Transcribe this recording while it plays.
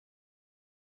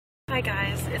Hi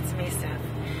guys, it's me, Steph.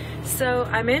 So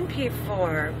I'm in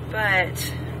P4,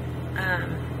 but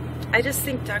I just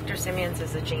think Dr. Simeons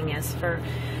is a genius. For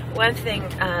one thing,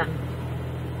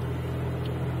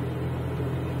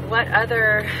 what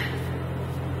other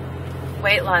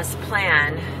weight loss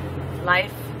plan,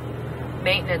 life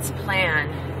maintenance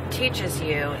plan teaches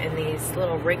you in these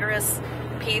little rigorous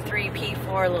P3,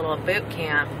 P4 little boot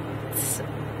camps?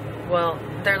 Well,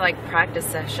 they're like practice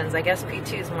sessions. I guess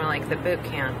P2 is more like the boot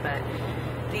camp, but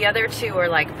the other two are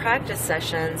like practice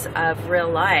sessions of real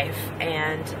life.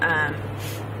 And,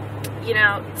 you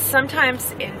know,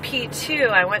 sometimes in P2,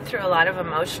 I went through a lot of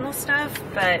emotional stuff,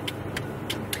 but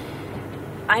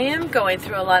I am going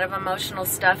through a lot of emotional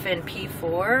stuff in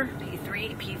P4,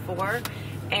 P3, P4,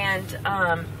 and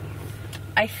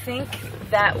I think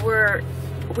that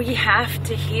we have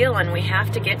to heal and we have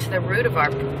to get to the root of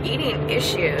our eating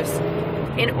issues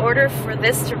in order for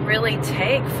this to really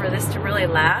take, for this to really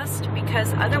last,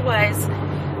 because otherwise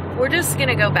we're just going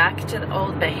to go back to the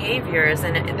old behaviors,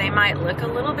 and they might look a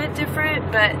little bit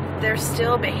different, but they're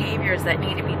still behaviors that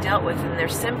need to be dealt with, and they're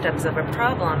symptoms of a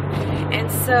problem. And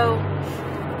so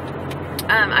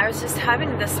I was just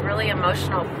having this really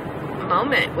emotional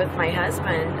moment with my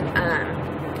husband,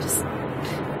 just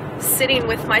sitting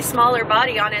with my smaller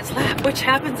body on his lap, which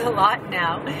happens a lot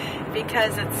now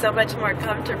because it's so much more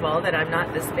comfortable that I'm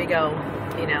not this big old,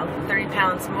 30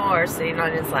 pounds more sitting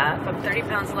on his lap. I'm 30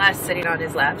 pounds less sitting on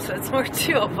his lap, so it's more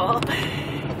doable.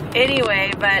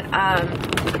 Anyway, but,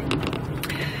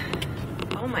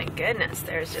 oh my goodness,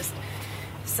 there's just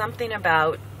something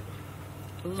about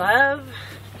love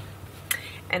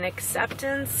and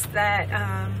acceptance that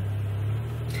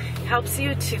helps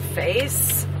you to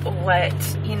face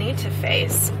what you need to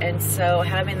face. And so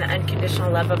having the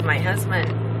unconditional love of my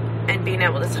husband and being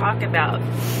able to talk about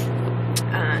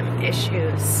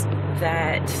issues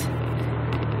that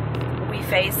we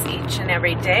face each and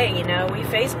every day. We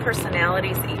face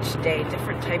personalities each day,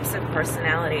 different types of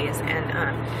personalities,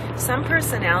 and some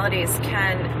personalities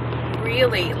can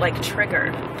really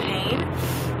trigger pain.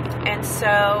 And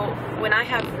so when I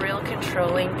have real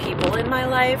controlling people in my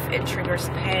life, it triggers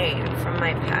pain from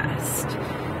my past.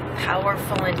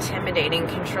 Powerful, intimidating,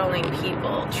 controlling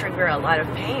people trigger a lot of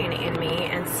pain in me,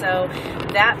 and so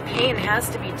that pain has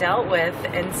to be dealt with.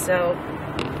 And so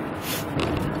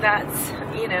that's,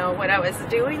 what I was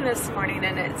doing this morning,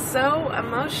 and it's so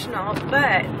emotional,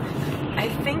 but I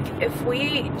think if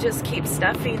we just keep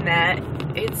stuffing that,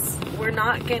 we're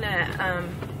not gonna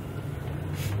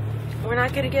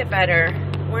get better.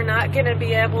 We're not gonna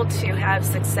be able to have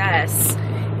success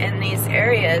in these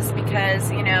areas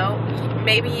because,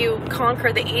 maybe you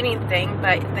conquer the eating thing,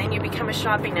 but then you become a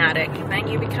shopping addict, then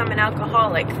you become an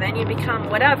alcoholic, then you become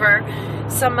whatever,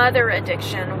 some other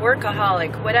addiction,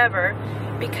 workaholic, whatever,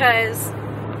 because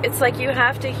it's like you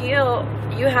have to heal,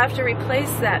 you have to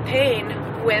replace that pain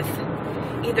with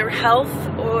either health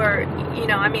or,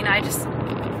 I just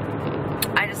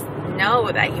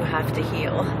know that you have to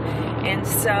heal. And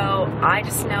so I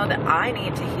just know that I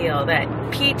need to heal, that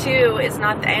P2 is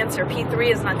not the answer, P3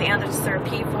 is not the answer,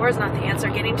 P4 is not the answer.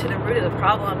 Getting to the root of the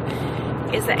problem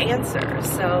is the answer.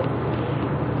 So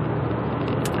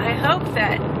I hope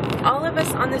that all of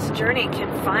us on this journey can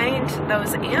find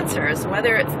those answers,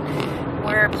 whether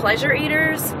we're pleasure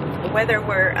eaters, whether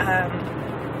we're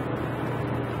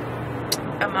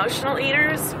emotional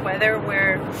eaters, whether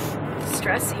we're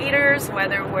stress eaters,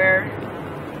 whether we're,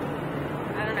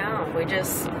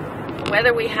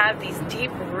 whether we have these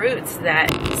deep roots that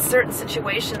certain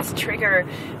situations trigger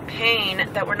pain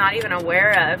that we're not even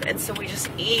aware of, and so we just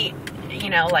eat,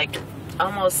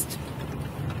 almost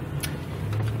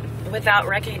without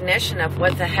recognition of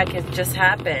what the heck had just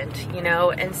happened,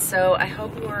 and so I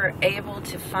hope we're able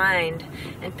to find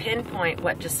and pinpoint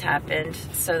what just happened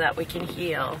so that we can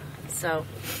heal. So,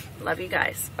 love you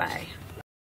guys. Bye.